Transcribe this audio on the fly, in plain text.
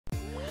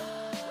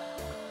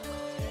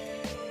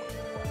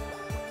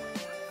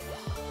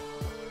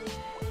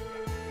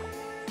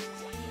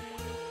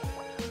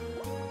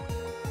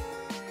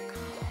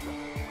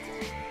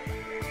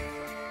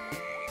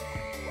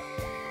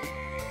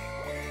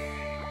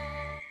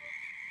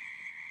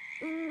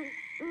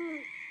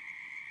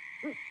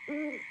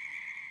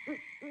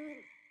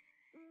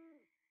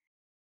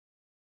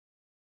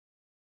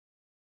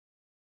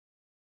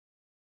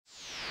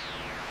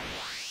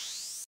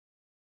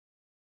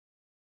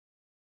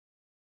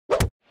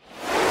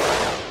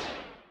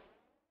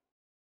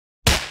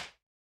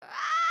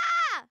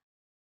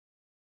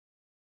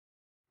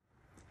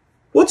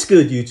What's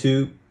good,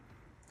 YouTube?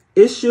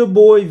 It's your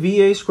boy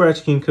VA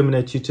Scratch King coming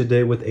at you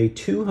today with a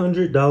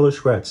 $200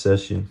 scratch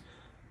session.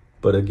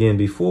 But again,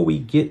 before we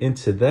get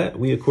into that,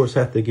 we of course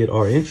have to get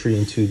our entry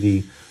into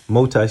the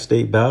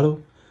multi-state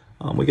battle.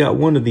 We got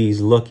one of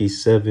these Lucky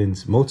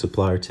Sevens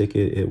multiplier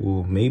ticket. It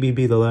will maybe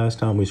be the last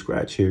time we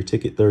scratch here.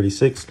 Ticket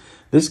 36.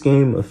 This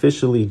game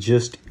officially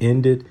just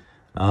ended.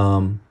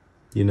 You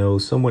know,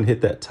 someone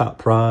hit that top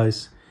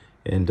prize,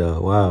 and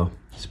wow,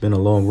 it's been a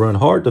long run.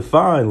 Hard to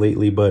find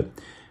lately, but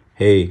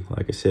hey,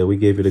 like I said, we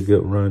gave it a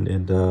good run,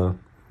 and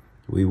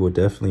we will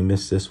definitely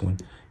miss this one.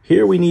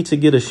 Here we need to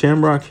get a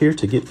Shamrock here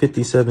to get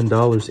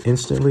 $57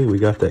 instantly. We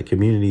got that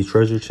community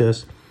treasure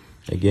chest.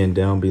 Again,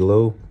 down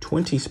below,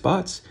 20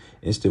 spots.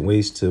 Instant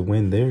ways to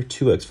win there.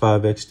 2x,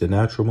 5x, the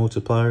natural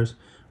multipliers.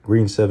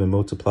 Green 7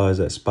 multiplies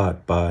that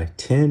spot by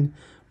 10.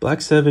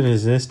 Black 7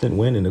 is an instant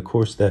win. And of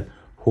course, that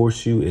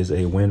horseshoe is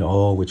a win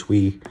all, which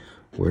we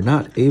were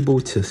not able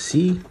to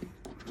see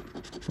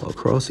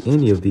across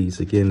any of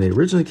these. Again, they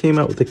originally came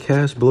out with the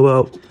cash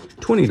blowout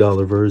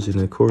 $20 version.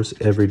 And of course,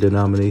 every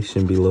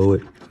denomination below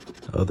it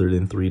other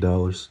than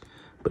 $3.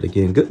 But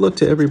again, good luck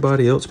to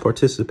everybody else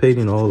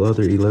participating, all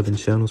other 11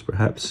 channels.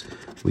 Perhaps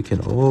we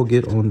can all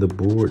get on the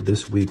board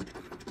this week,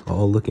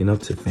 all looking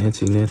up to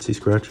Fancy Nancy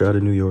Scratcher out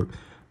of New York.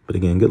 But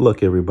again, good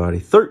luck, everybody.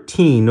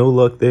 13, no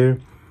luck there.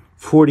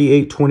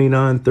 48,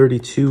 29,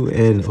 32,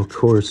 and of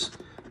course,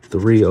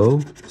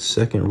 3-0.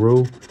 Second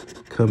row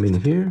coming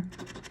here,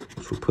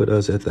 which will put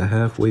us at the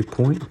halfway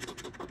point.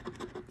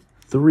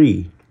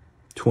 3,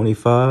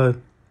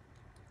 25,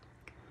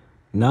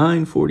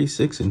 9,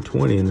 46, and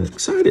 20. And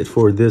excited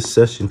for this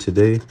session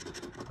today.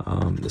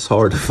 It's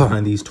hard to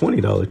find these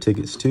 $20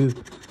 tickets too.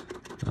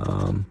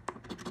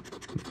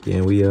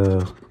 Again, we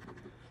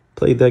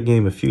played that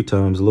game a few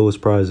times.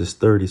 Lowest prize is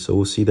 30, so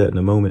we'll see that in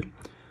a moment.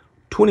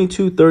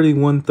 22,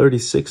 31,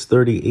 36,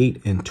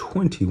 38, and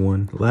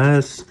 21.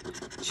 Last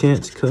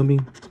chance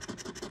coming.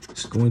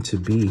 It's going to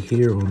be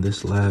here on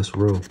this last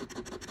row.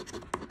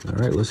 All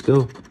right, let's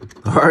go.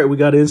 All right, we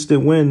got an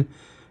instant win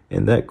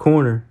in that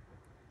corner.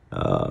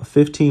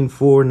 15,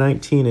 4,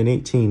 19, and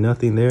 18.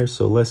 Nothing there.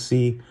 So let's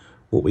see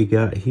what we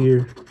got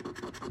here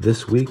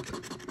this week.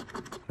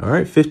 All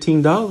right,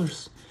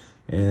 $15.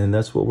 And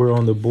that's what we're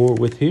on the board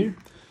with here.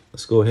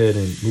 Let's go ahead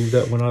and move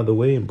that one out of the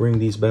way and bring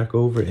these back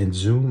over and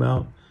zoom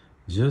out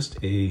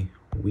just a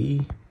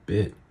wee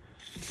bit.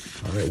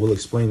 All right, we'll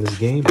explain this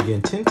game.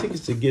 Again, 10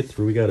 tickets to get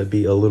through. We got to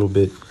be a little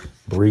bit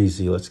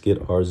breezy. Let's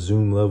get our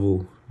zoom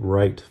level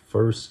right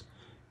first.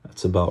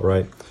 That's about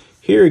right.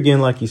 Here again,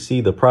 like you see,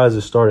 the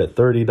prizes start at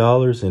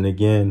 $30. And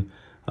again,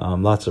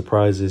 lots of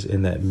prizes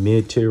in that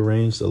mid-tier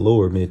range, the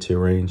lower mid-tier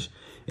range.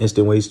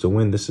 Instant ways to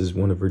win. This is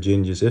one of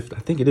Virginia's, I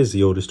think it is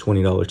the oldest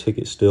 $20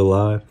 ticket still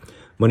live.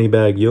 Money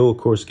Bag Yo, of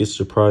course, gets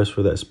the prize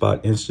for that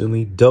spot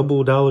instantly.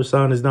 Double dollar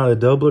sign is not a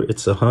doubler.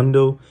 It's a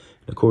hundo.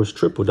 Of course,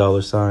 triple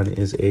dollar sign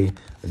is a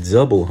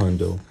double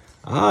hundo.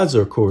 Odds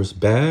are, of course,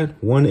 bad.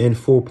 1 in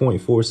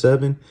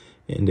 4.47.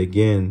 And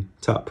again,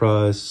 top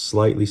prize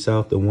slightly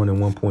south of 1 in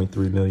 1.3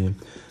 million.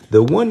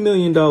 The $1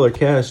 million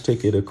cash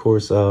ticket, of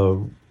course,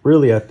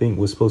 really, I think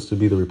was supposed to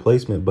be the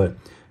replacement, but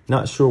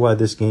not sure why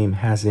this game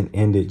hasn't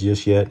ended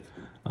just yet.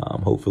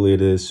 Hopefully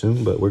it is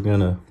soon, but we're going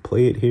to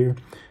play it here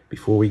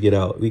before we get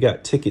out. We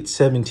got ticket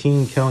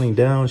 17 counting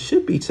down,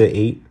 should be to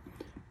 8,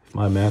 if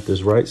my math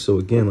is right. So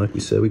again, like we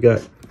said, we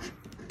got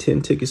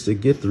 10 tickets to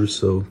get through,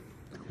 so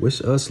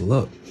wish us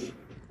luck.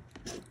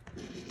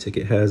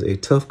 Ticket has a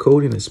tough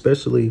coding,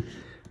 especially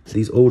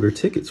these older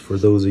tickets for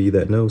those of you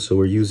that know. So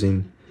we're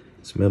using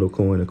this metal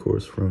coin, of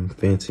course, from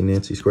Fancy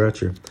Nancy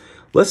Scratcher.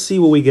 Let's see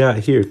what we got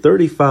here.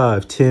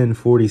 35, 10,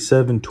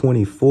 47,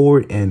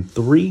 24, and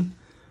 3.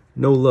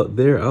 No luck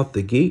there out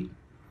the gate.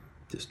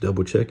 Just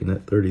double checking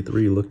that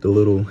 33 looked a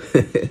little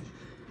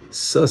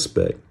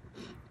suspect.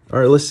 All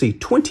right, let's see.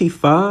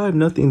 25,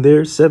 nothing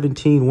there.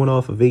 17, one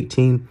off of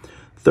 18.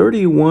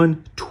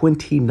 31,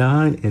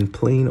 29, and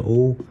plain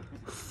old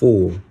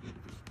 4.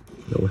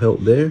 No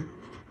help there.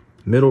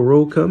 Middle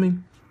row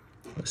coming.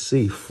 Let's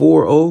see.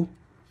 4-0,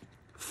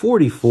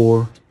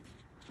 44,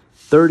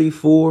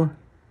 34,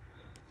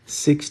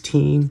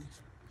 16,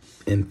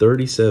 and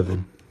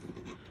 37.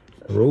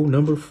 Row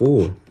number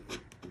 4. All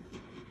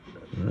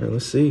right,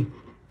 let's see.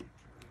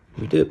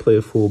 We did play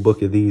a full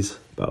book of these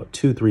about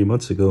 2-3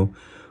 months ago.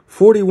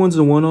 41's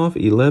a one-off,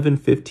 11,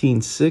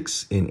 15,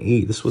 6, and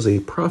 8. This was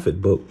a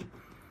profit book.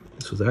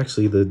 This was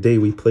actually the day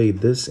we played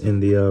this,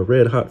 and the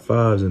Red Hot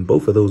 5s, and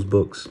both of those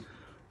books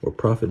were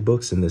profit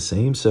books in the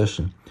same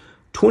session.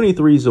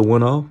 23 is a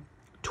one-off,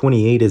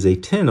 28 is a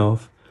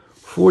 10-off,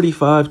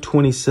 45,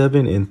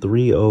 27, and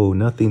 3-0.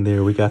 Nothing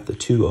there. We got the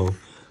 2-0.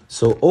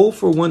 So 0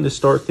 for 1 to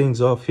start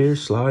things off here.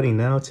 Sliding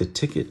now to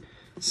ticket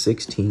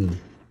 16.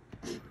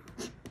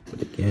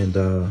 But again,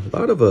 a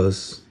lot of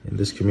us in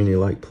this community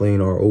like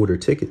playing our older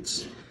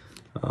tickets.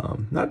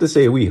 Not to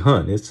say we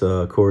hunt. It's,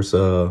 of course,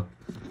 well,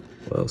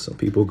 some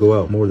people go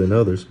out more than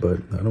others, but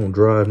I don't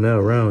drive now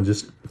around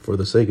just for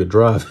the sake of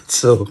driving.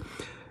 So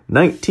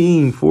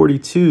 19,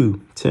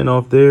 42, 10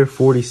 off there,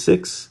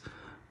 46.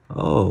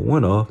 Oh,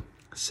 1 off.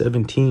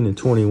 17 and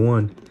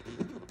 21.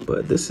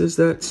 But this is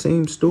that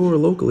same store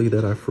locally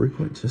that I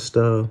frequent. Just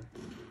happen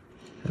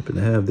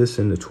to have this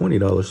in the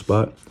 $20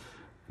 spot.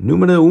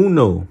 Numero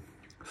uno,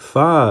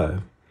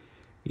 5,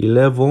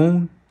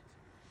 11,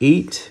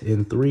 8,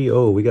 and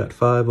 3-0. We got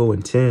 5-0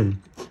 and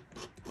 10.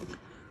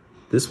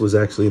 This was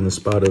actually in the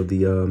spot of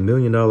the $1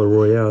 Million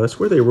Royale. That's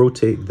where they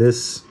rotate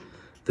this,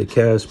 the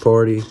Cash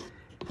Party.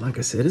 Like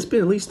I said, it's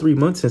been at least 3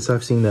 months since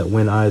I've seen that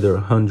win either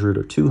 100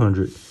 or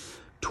 200.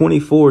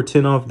 24,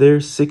 10 off there,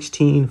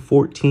 16,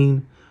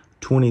 14,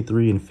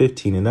 23, and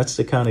 15. And that's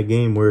the kind of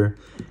game where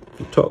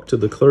you talk to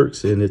the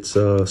clerks and it's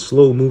a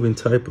slow-moving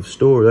type of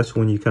store. That's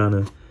when you kind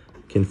of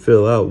can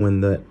fill out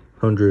when that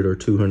 100 or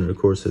 200, of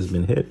course, has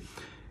been hit.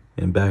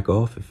 And back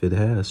off if it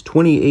has.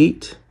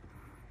 28,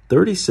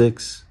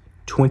 36,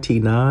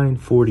 29,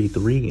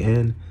 43,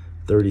 and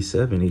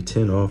 37. A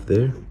 10 off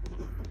there.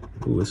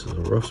 Ooh, this is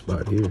a rough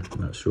spot here.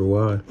 Not sure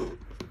why.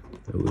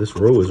 Ooh, this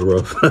row is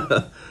rough.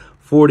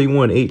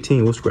 41,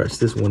 18. We'll scratch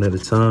this one at a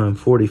time.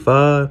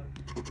 45,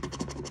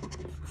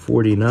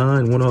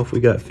 49. One off,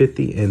 we got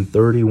 50 and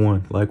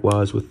 31.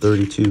 Likewise with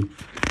 32.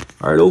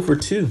 All right, 0 for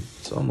 2.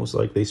 It's almost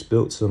like they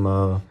spilled some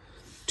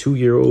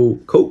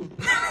 2-year-old Coke.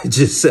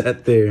 Just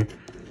sat there.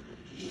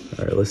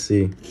 All right, let's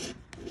see.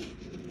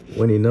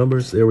 Winning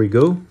numbers. There we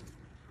go.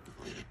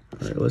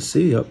 All right, let's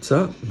see. Up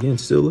top. Again,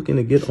 still looking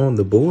to get on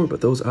the board,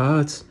 but those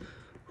odds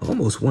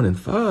almost 1 in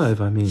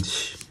 5. I mean,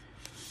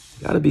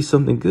 got to be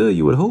something good,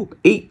 you would hope.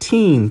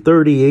 18,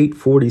 38,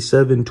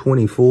 47,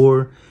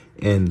 24,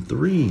 and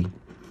 3.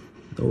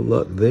 No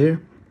luck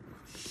there.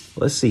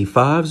 Let's see.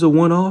 5's a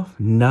 1 off.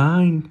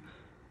 9,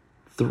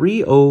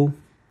 3-0,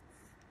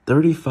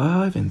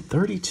 35, and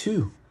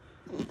 32.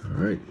 All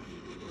right.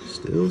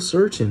 Still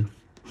searching.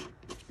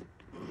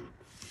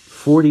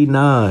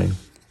 49.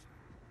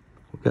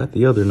 We got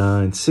the other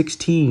 9.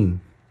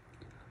 16,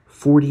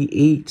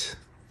 48,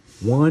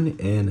 1,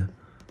 and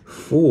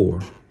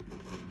 4.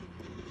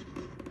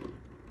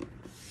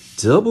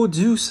 Double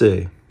Deuce,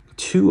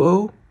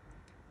 2-0,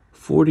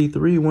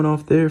 43, went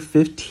off there,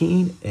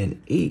 15,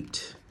 and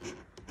 8.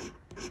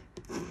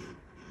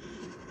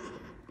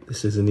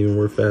 This isn't even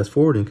worth fast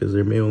forwarding because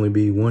there may only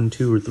be 1,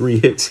 2, or 3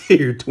 hits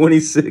here.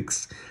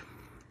 26,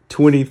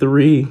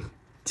 23,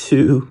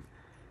 2,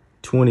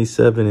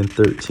 27, and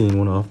 13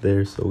 went off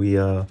there. So we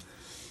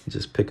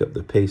just pick up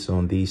the pace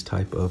on these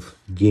type of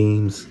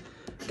games.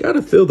 Got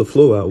to fill the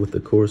flow out with the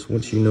course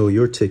once you know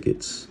your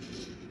tickets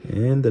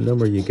and the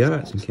number you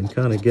got, and can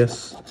kind of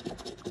guess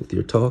with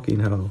your talking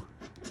how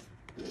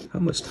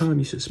much time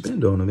you should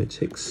spend on them. It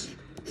takes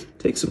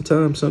some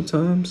time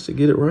sometimes to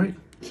get it right.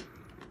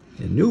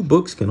 And new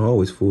books can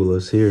always fool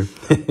us here.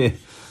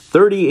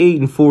 38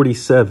 and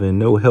 47,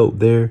 no help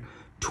there.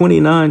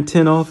 29,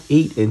 10 off,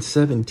 8 and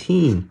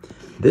 17.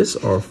 This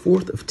our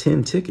 4th of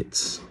 10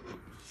 tickets.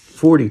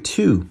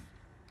 42,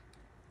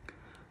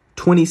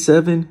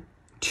 27,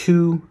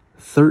 2,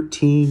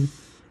 13,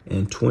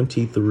 and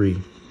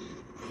 23.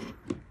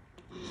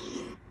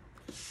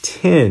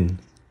 10,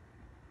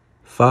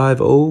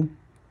 5-0,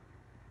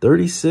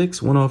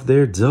 36, went off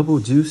there. Double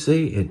Deuce,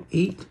 and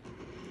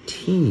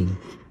 18.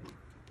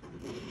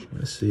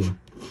 Let's see.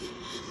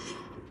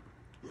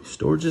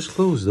 Store just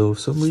closed, though. For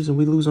some reason,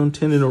 we lose on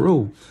 10 in a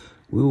row.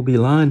 We will be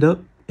lined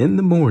up in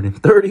the morning.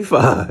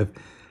 35,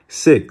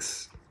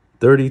 6,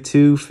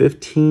 32,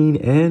 15,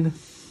 and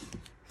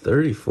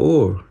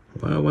 34.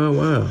 Wow, wow,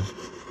 wow.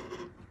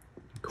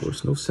 Of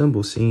course, no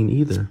symbol seen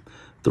either.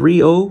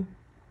 3-0,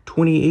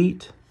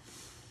 28,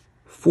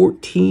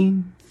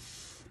 14.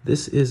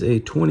 This is a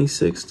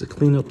 26 to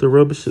clean up the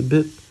rubbish a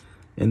bit.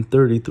 And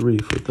 33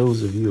 for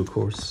those of you, of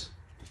course,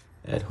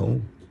 at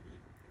home.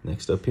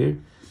 Next up here,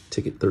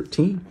 ticket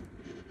 13.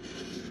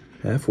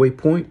 Halfway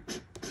point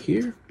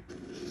here.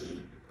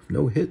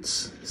 No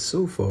hits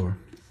so far.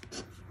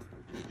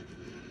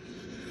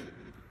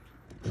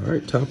 All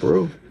right, top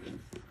row.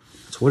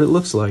 That's what it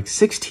looks like.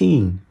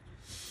 16,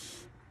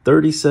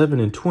 37,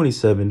 and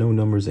 27. No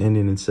numbers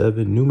ending in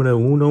 7. Numero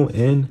uno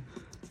and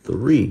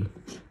 3.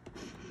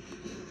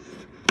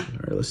 All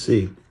right, let's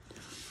see.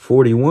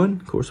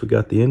 41. Of course, we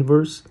got the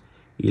inverse.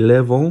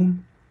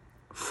 11,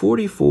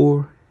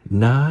 44,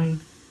 9,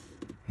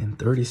 and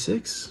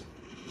 36.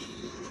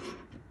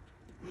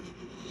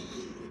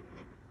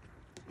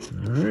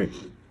 All right.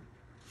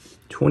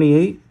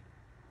 28,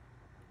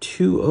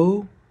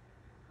 2-0,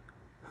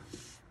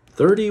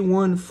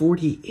 31,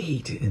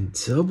 48, and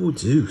Double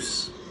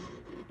Deuce.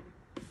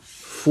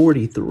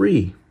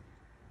 43,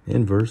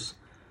 inverse.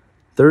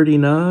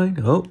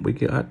 39, oh, we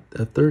got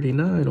a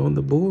 39 on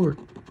the board.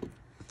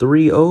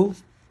 3-0,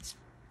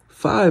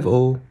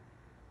 5-0,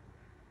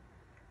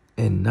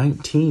 and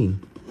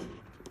 19.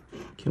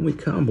 Can we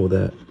combo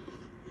that?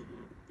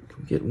 Can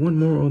we get one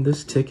more on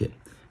this ticket?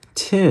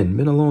 10,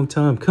 been a long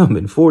time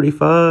coming.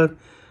 45,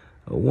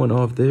 a 1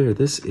 off there.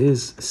 This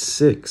is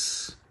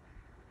 6,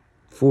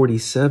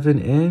 47,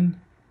 and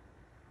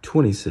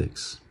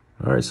 26.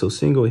 All right, so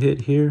single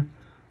hit here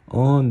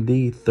on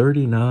the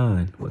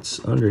 39. What's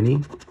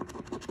underneath?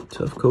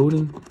 Tough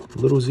coding,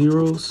 little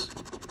zeros.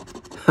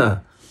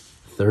 Ha,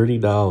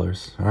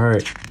 $30. All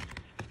right.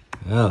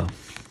 Now,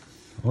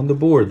 on the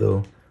board,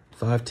 though,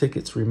 5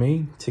 tickets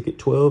remain. Ticket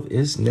 12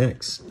 is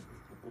next. All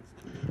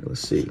right,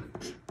 let's see.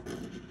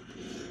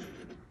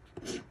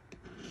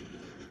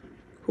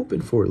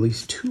 Hoping for at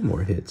least 2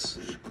 more hits.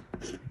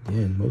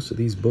 Again, most of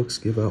these books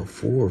give out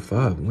 4 or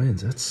 5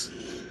 wins. That's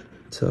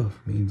tough.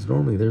 Means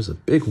normally there's a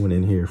big one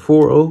in here.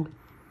 4-0,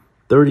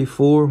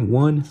 34,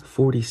 1,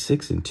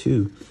 46, and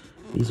 2.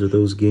 These are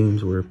those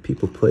games where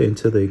people play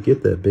until they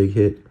get that big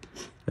hit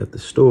at the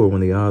store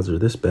when the odds are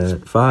this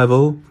bad.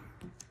 5-0,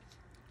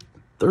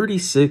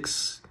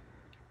 36,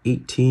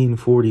 18,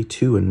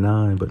 42, and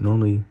 9. But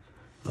normally,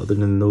 other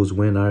than those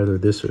win either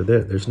this or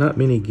that. There's not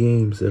many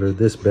games that are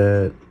this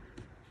bad.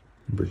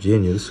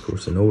 Virginia, this is, of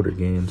course, an older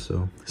game.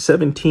 So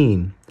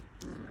 17,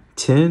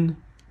 10,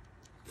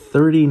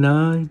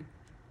 39,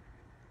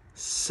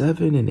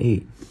 7, and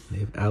 8.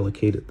 They've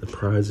allocated the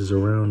prizes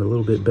around a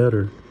little bit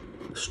better.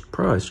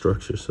 Prize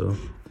structure. So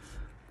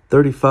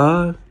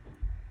 35,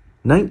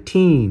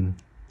 19,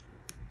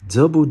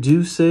 double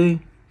deuce,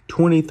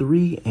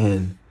 23,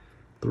 and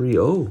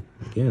 3-0.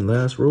 Again,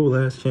 last roll,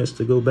 last chance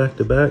to go back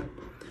to back.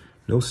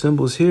 No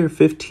symbols here.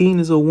 15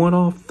 is a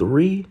 1-off.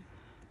 3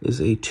 is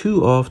a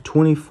 2-off.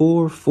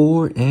 24,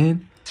 4,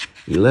 and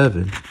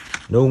 11.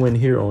 No win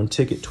here on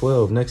ticket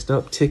 12. Next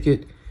up,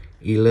 ticket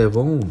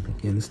 11.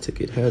 Again, this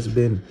ticket has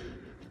been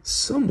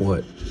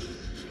somewhat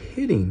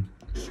hitting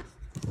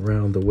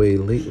around the way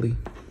lately.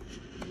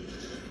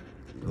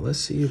 But let's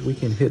see if we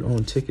can hit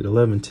on ticket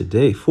 11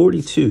 today.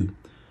 42,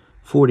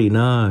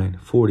 49,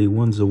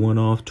 41's a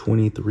 1-off.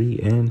 23,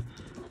 and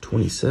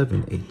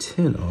 27, a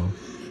 10-off.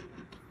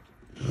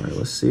 All right,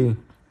 let's see.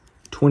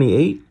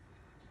 28,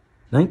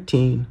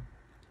 19,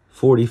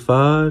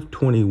 45,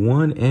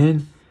 21,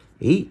 and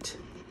 8.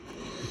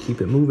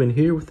 Keep it moving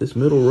here with this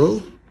middle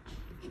row.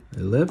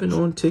 11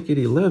 on ticket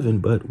 11,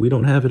 but we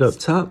don't have it up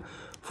top.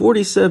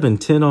 47,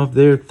 10 off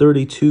there.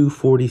 32,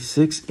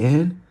 46,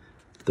 and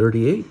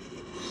 38.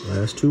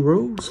 Last 2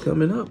 rows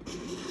coming up.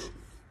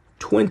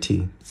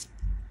 20,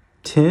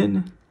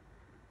 10,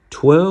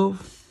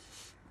 12,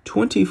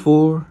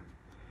 24,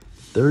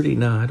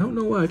 39. I don't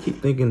know why I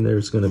keep thinking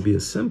there's going to be a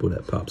symbol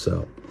that pops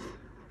out.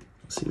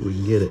 Let's see if we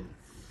can get it.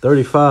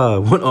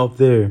 35, 1 off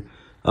there.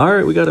 All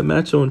right, we got a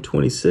match on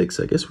 26.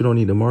 I guess we don't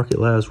need to mark it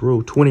last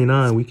row.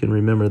 29, we can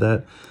remember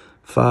that.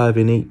 5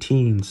 and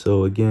 18.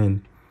 So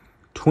again,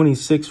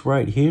 26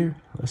 right here.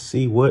 Let's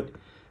see what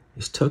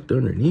is tucked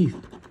underneath.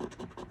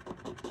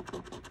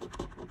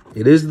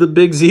 It is the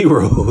big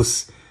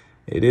zeros.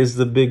 It is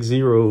the big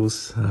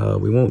zeros.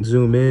 We won't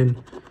zoom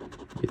in.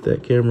 Get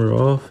that camera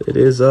off. It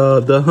is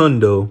the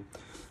hundo.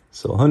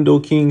 So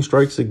Hundo King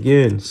strikes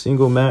again.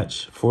 Single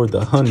match for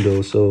the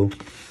hundo. So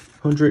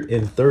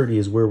 130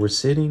 is where we're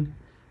sitting.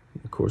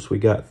 Of course, we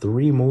got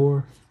 3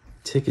 more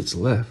tickets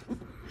left.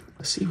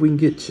 Let's see if we can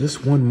get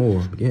just 1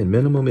 more. Again,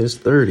 minimum is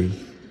 30.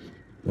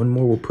 1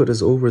 more will put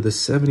us over the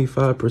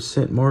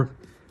 75% mark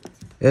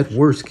at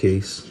worst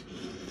case.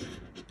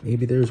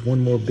 Maybe there's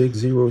 1 more big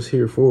zeros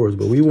here for us,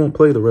 but we won't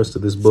play the rest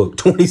of this book.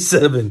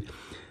 27,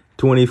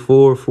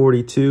 24,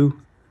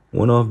 42,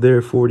 1 off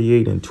there,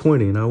 48, and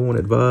 20. And I won't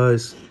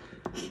advise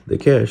the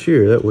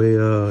cashier. That way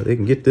they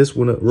can get this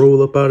one up,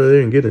 roll up out of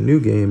there and get a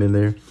new game in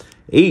there.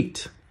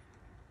 8,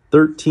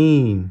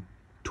 13,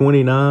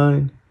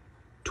 29,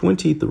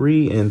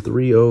 23, and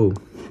 3-0.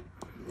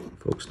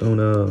 Folks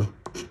don't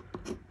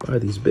buy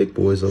these big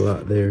boys a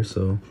lot there,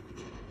 so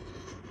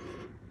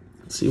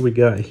let's see what we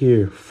got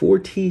here.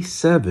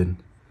 47,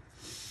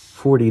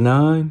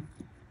 49,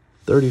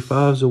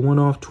 35's a 1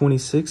 off.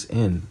 26,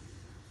 and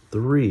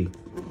 3.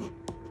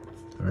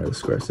 All right, let's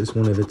scratch this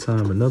one at a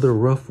time. Another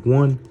rough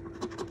one.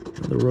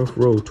 Another rough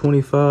roll.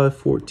 25,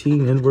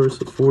 14, inverse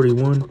of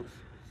 41.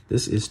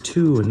 This is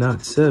 2 and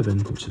not 7,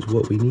 which is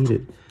what we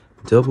needed.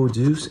 Double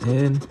deuce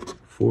and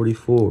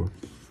 44. All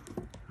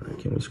right,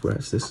 can we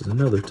scratch? This is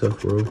another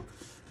tough roll.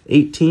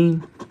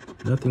 18,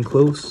 nothing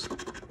close.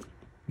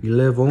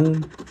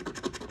 11,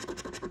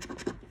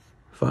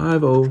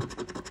 50,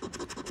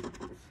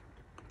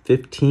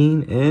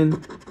 15,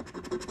 and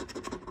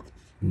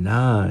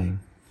 9.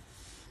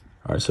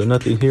 All right, so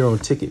nothing here on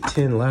ticket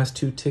 10. Last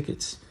 2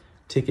 tickets,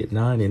 ticket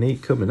 9 and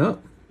 8 coming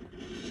up.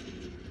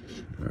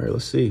 All right,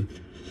 let's see.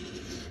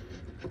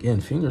 Again,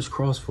 fingers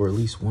crossed for at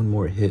least 1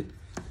 more hit.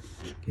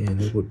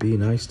 Again, it would be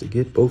nice to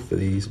get both of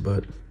these,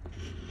 but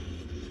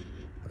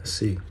let's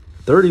see.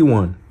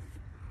 31,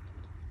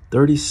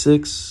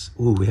 36.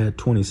 Ooh, we had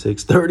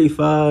 26,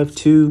 35,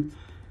 2,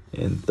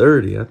 and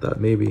 30. I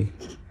thought maybe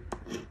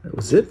that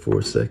was it for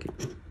a second.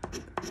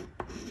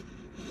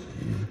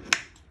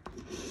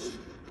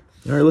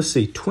 All right, let's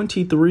see.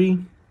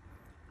 23,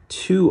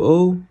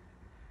 20,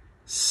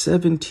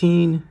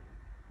 17,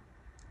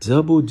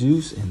 double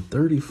deuce, and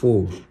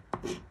 34.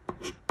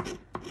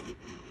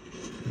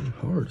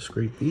 Hard to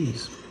scrape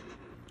these.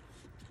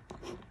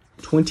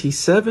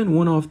 27,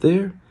 1 off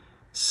there.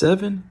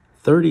 7,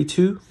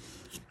 32,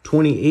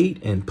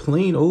 28, and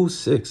plain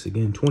 06.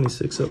 Again,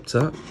 26 up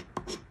top.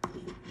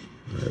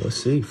 All right,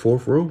 let's see.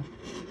 4th row.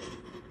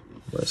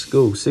 Let's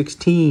go.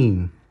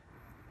 16,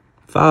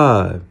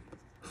 5,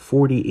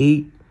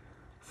 48,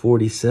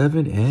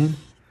 47, and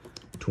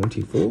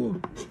 24.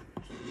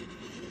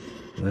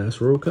 Last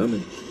row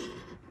coming.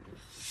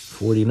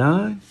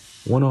 49,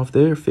 one off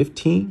there,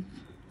 15,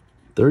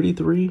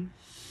 33,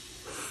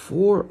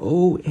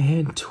 40,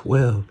 and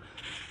 12.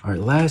 All right,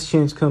 last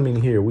chance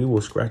coming here. We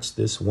will scratch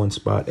this one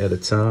spot at a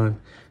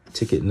time.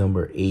 Ticket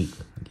number 8.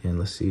 Again,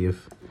 let's see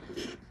if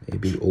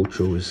maybe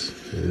Ocho is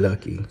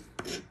lucky.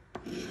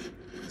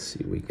 Let's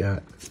see what we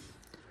got.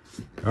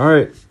 All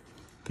right,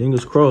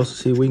 fingers crossed.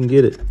 See if we can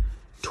get it.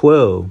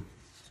 12,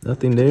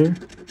 nothing there.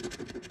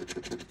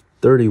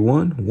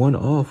 31, one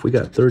off. We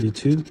got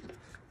 32.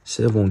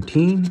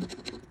 17,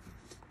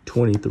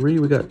 23.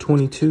 We got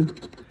 22.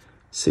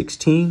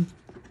 16,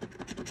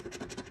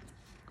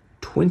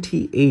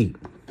 28.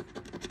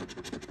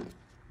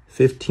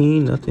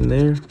 15, nothing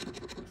there.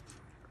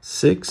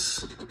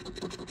 6,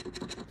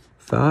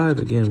 5.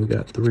 Again, we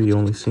got 3,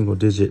 only single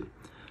digit.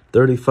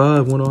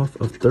 35, one off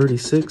of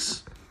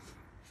 36.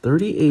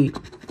 38,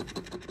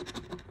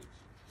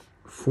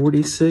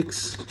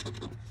 46,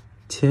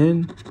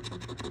 10,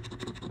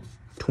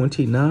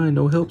 29.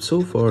 No help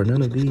so far.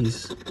 None of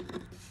these.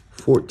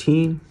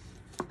 14.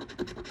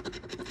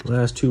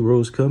 Last 2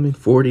 rows coming.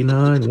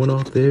 49, one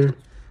off there.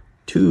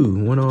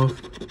 2, one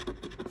off.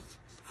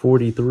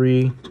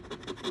 43.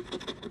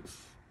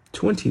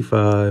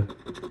 25.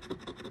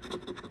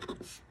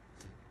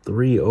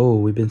 30.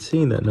 We've been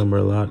seeing that number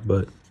a lot,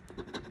 but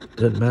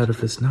doesn't matter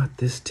if it's not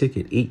this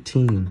ticket.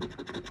 18.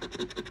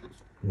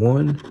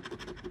 1.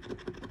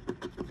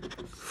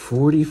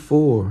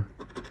 44.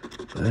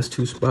 Last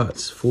 2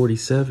 spots.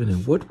 47.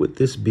 And what would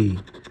this be?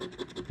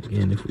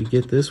 Again, if we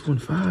get this one,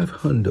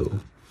 500.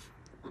 All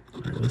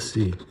right, let's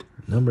see.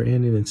 Number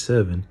ending in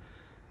 7.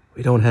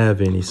 We don't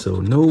have any,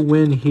 so no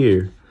win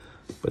here.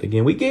 But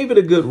again, we gave it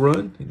a good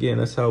run. Again,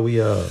 that's how we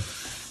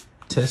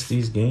test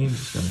these games.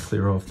 Just gonna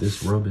clear off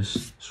this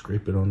rubbish,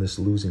 scrape it on this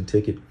losing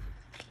ticket.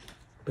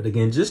 But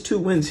again, just 2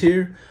 wins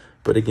here.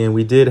 But again,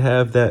 we did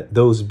have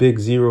those big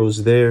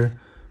zeros there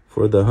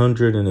for the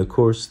 100, and of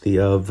course the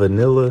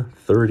vanilla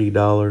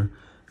 $30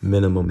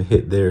 minimum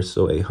hit there.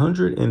 So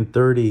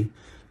 130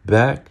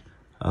 back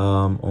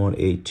on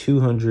a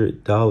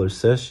 $200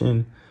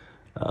 session.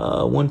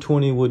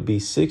 120 would be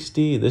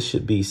 60. This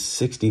should be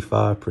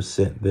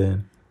 65%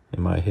 then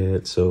in my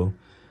head. So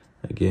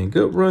again,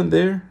 good run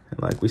there.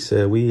 And like we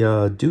said, we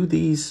do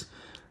these,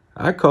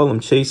 I call them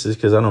chases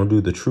because I don't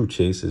do the true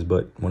chases,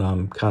 but when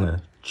I'm kind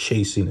of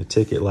chasing a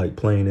ticket, like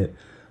playing it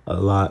a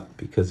lot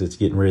because it's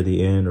getting ready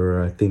to end,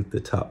 or I think the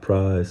top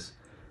prize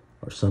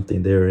or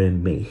something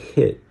therein may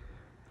hit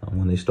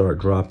when they start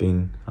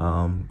dropping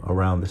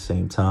around the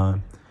same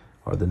time,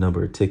 or the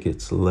number of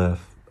tickets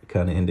left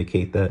kind of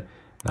indicate that.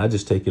 And I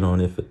just take it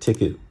on if a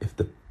ticket,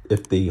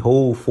 if the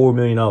whole $4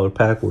 million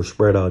pack were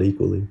spread out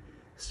equally.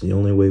 It's the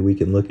only way we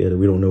can look at it.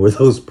 We don't know where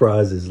those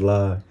prizes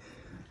lie.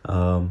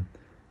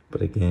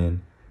 But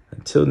again,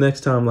 until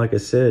next time, like I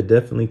said,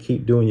 definitely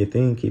keep doing your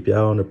thing. Keep your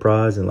eye on the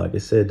prize. And like I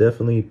said,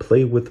 definitely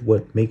play with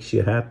what makes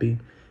you happy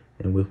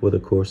and with what,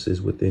 of course,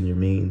 is within your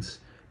means.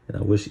 And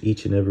I wish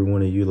each and every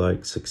one of you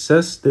like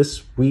success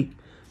this week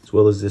as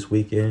well as this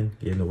weekend.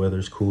 Again, the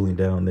weather's cooling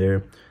down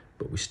there,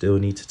 but we still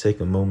need to take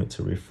a moment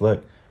to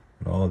reflect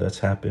on all that's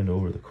happened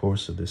over the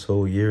course of this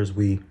whole year as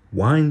we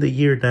wind the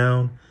year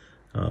down.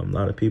 A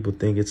lot of people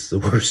think it's the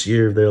worst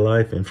year of their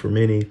life, and for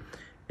many,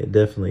 it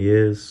definitely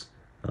is.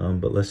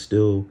 But let's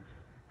still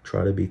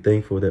try to be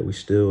thankful that we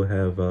still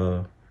have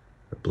a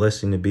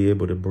blessing to be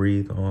able to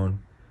breathe on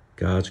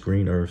God's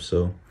green earth.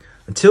 So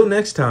until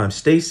next time,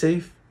 stay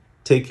safe.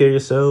 Take care of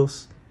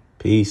yourselves.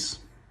 Peace.